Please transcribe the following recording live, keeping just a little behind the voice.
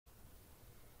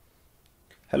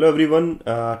Hello everyone,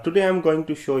 today I'm going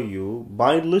to show you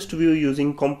bind list view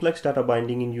using complex data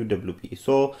binding in UWP.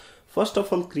 So first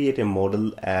of all, create a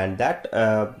model and that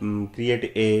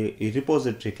create a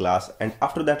repository class, and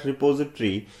after that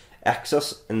repository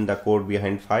access in the code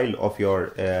behind file of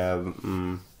your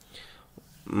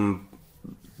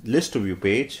list view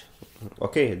page.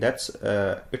 Okay, that's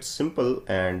it's simple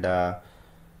and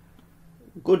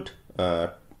good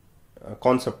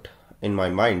concept in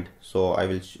my mind, so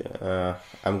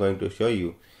I'm going to show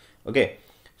you. Okay,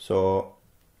 so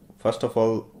first of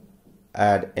all,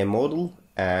 add a model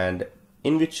and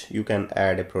in which you can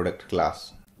add a product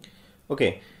class.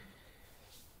 Okay,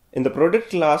 in the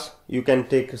product class you can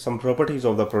take some properties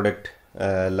of the product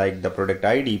like the product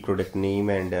ID, product name,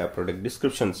 and product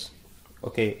descriptions.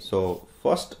 Okay, so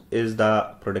first is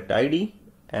the product ID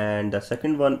and the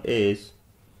second one is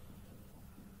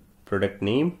product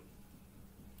name.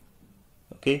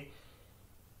 Okay,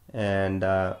 and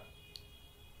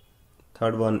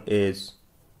third one is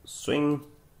string,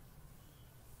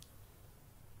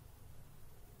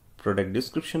 product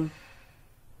description.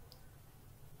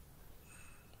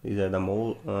 These are the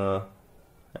more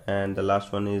and the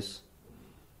last one is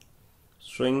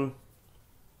string,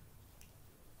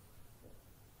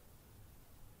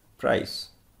 price.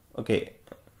 Okay,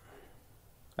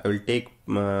 I will take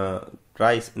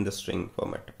price in the string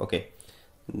format. Okay,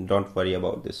 don't worry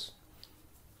about this.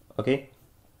 Okay,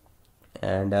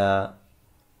 and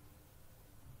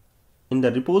in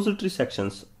the repository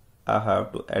sections I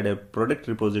have to add a product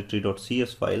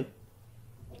repository.cs file,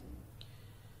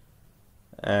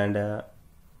 and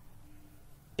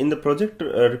in the project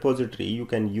repository you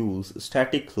can use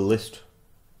static list.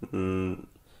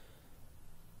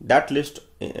 That list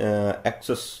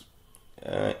access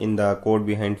in the code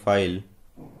behind file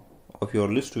of your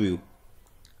list view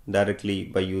directly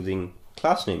by using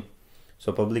class name.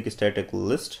 So public static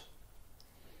list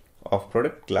of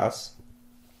product class,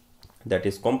 that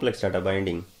is complex data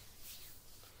binding,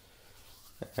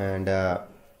 and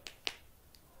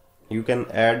you can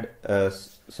add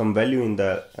some value in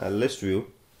the list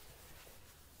view.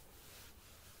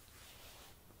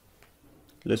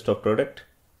 List of product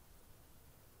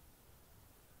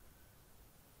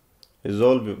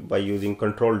resolved by using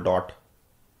control dot.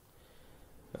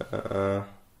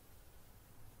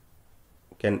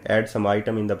 Can add some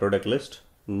item in the product list,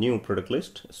 new product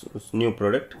list, new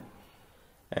product,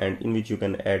 and in which you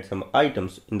can add some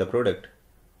items in the product.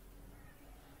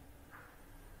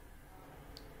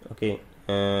 Okay,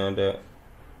 and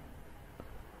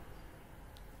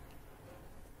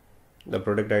the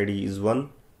product ID is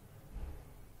 1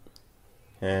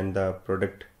 and the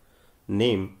product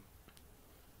name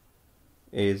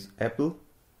is Apple,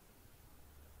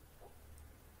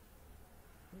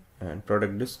 and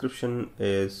product description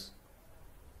is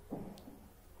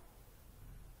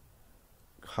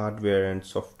hardware and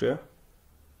software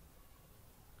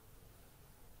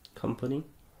company,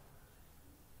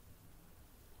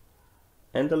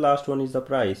 and the last one is the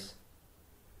price.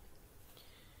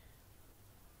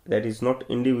 That is not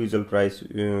individual price.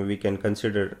 We can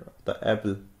consider the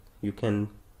Apple. You can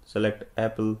select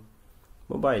Apple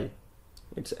mobile.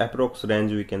 It's approx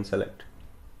range we can select.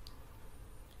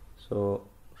 So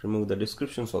remove the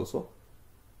descriptions also,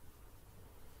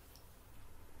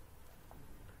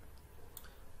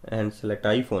 and select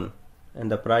iPhone,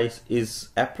 and the price is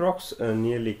approx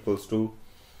nearly equals to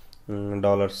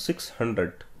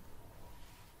 $600.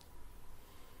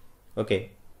 Okay,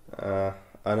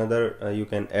 another you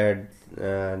can add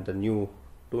the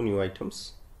two new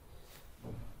items.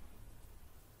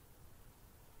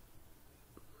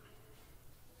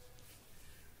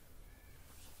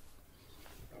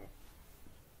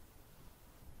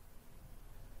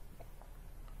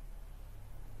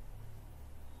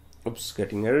 Oops,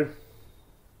 getting error.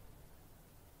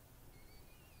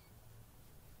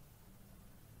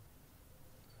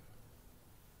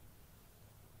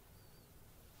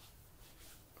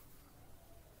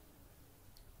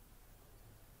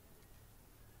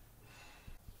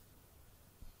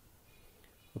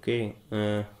 Okay,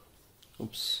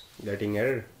 oops, getting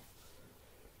error.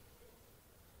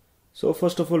 So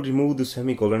first of all, remove the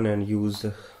semicolon and use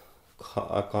a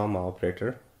comma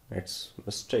operator. It's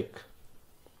mistake,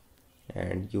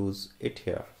 and use it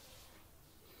here.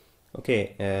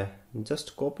 Okay,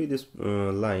 just copy this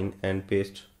line and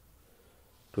paste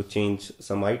to change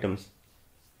some items.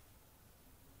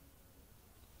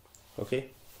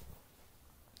 Okay,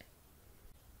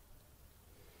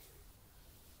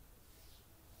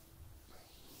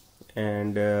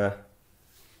 and the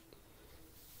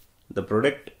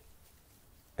product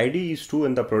ID is 2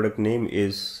 and the product name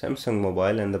is Samsung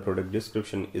mobile and the product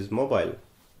description is mobile.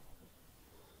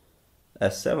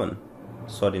 S7,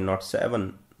 sorry, not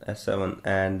 7, S7,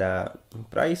 and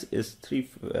price is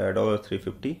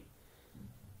 $3.50. You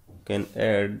can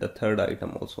add the third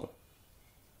item also,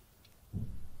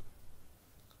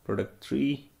 product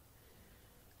 3,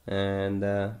 and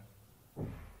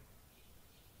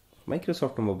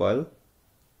Microsoft Mobile,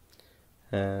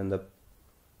 and the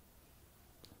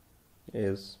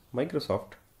is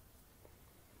Microsoft,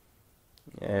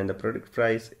 and the product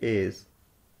price is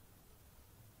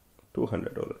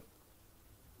 $200.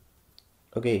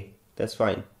 Okay, that's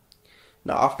fine.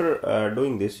 Now after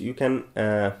doing this, you can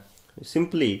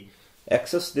simply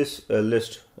access this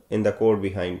list in the code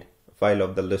behind file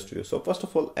of the list view. So first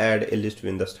of all, add a list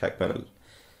view in the stack panel.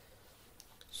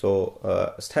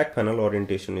 So stack panel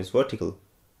orientation is vertical.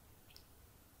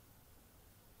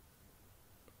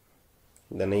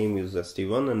 The name is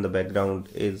ST1 and the background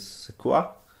is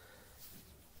Sequoia,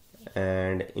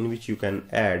 and in which you can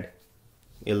add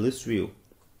a list view.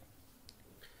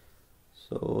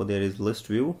 So there is list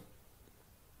view,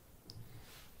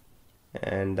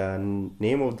 and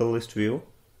name of the list view,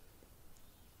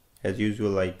 as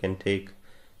usual, I can take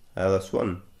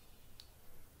ls1,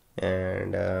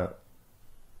 and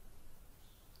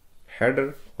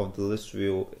header of the list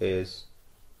view is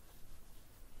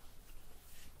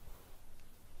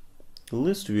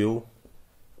list view.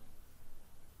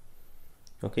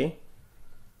 Okay,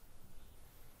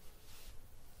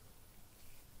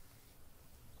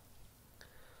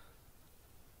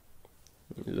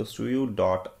 list view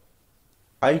dot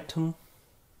item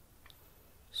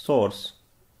source.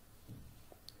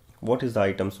 What is the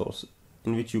item source?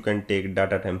 In which you can take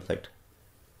data template,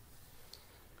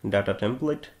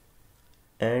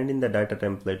 and in the data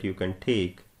template you can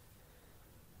take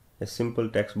a simple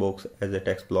text box as a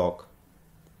text block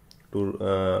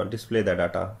to display the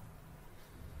data.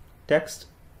 Text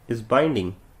is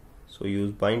binding, so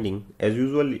use binding as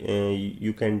usual.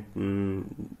 You can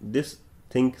this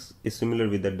thing is similar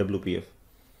with the WPF.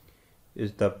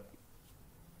 Is the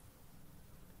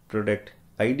product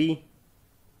ID.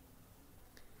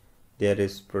 There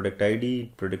is product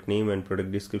ID, product name, and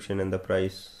product description, and the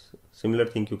price. Similar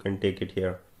thing you can take it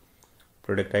here.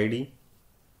 Product ID,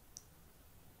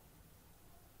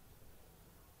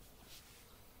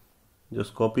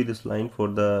 just copy this line for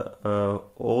the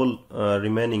all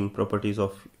remaining properties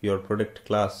of your product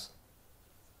class.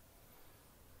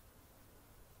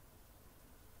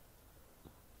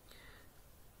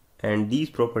 And these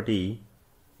property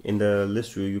in the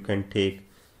list view you can take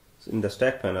in the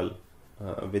stack panel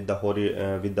with the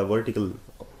vertical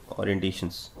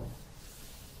orientations.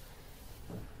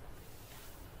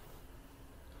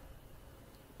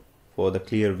 For the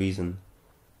clear vision.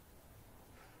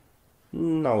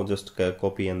 Now just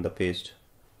copy and the paste.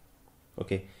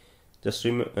 Okay, just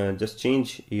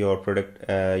change your product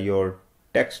your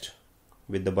text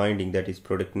with the binding, that is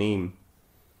product name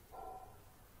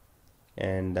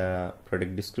and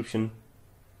product description,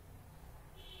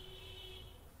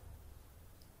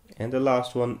 and the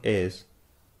last one is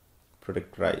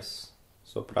product price.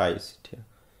 So price here.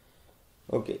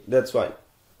 Okay, that's fine.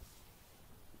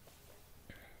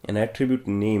 An attribute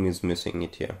name is missing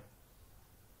it here.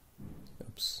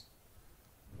 Oops.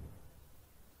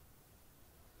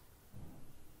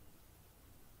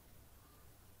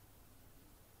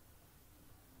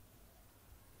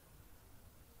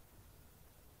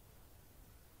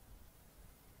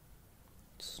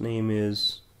 Its name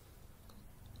is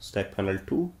stack panel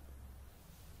 2.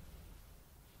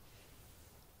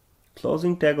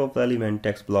 Closing tag of the element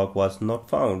text block was not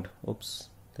found. Oops,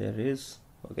 there is.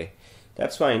 Okay,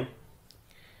 that's fine.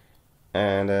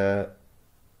 And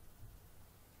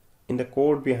in the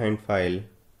code behind file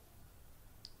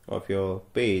of your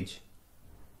page,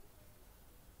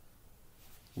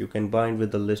 you can bind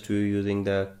with the list view using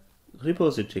the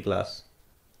repository class.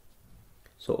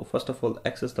 So first of all,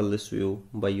 access the list view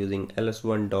by using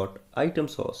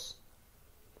ls1.itemSource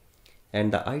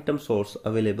and the item source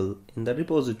available in the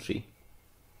repository.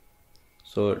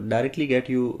 So directly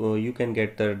you can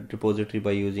get the repository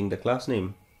by using the class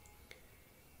name.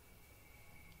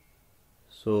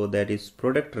 So that is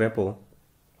product repo.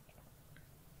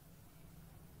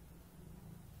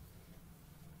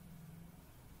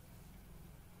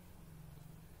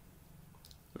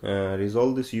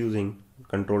 Resolve this using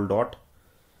control dot.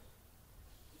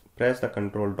 Press the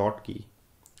control dot key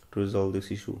to resolve this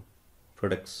issue.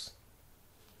 Products.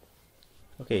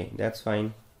 Okay, that's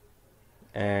fine.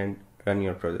 And run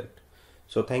your project.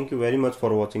 So thank you very much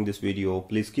for watching this video.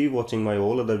 Please keep watching my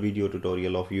all other video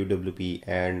tutorial of UWP,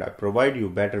 and I provide you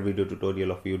better video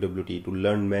tutorial of UWP to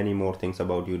learn many more things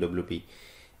about UWP.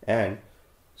 And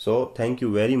so thank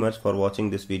you very much for watching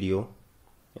this video.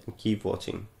 and keep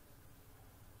watching.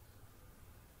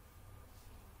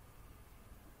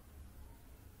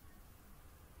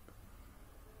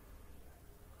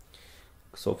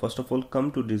 So first of all,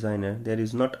 come to designer. There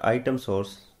is not item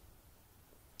source,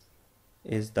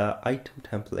 is the item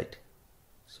template.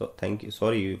 So thank you,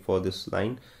 sorry for this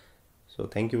line. So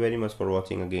thank you very much for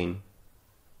watching again.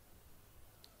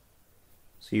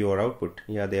 See your output.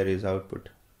 Yeah, there is output.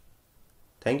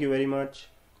 Thank you very much.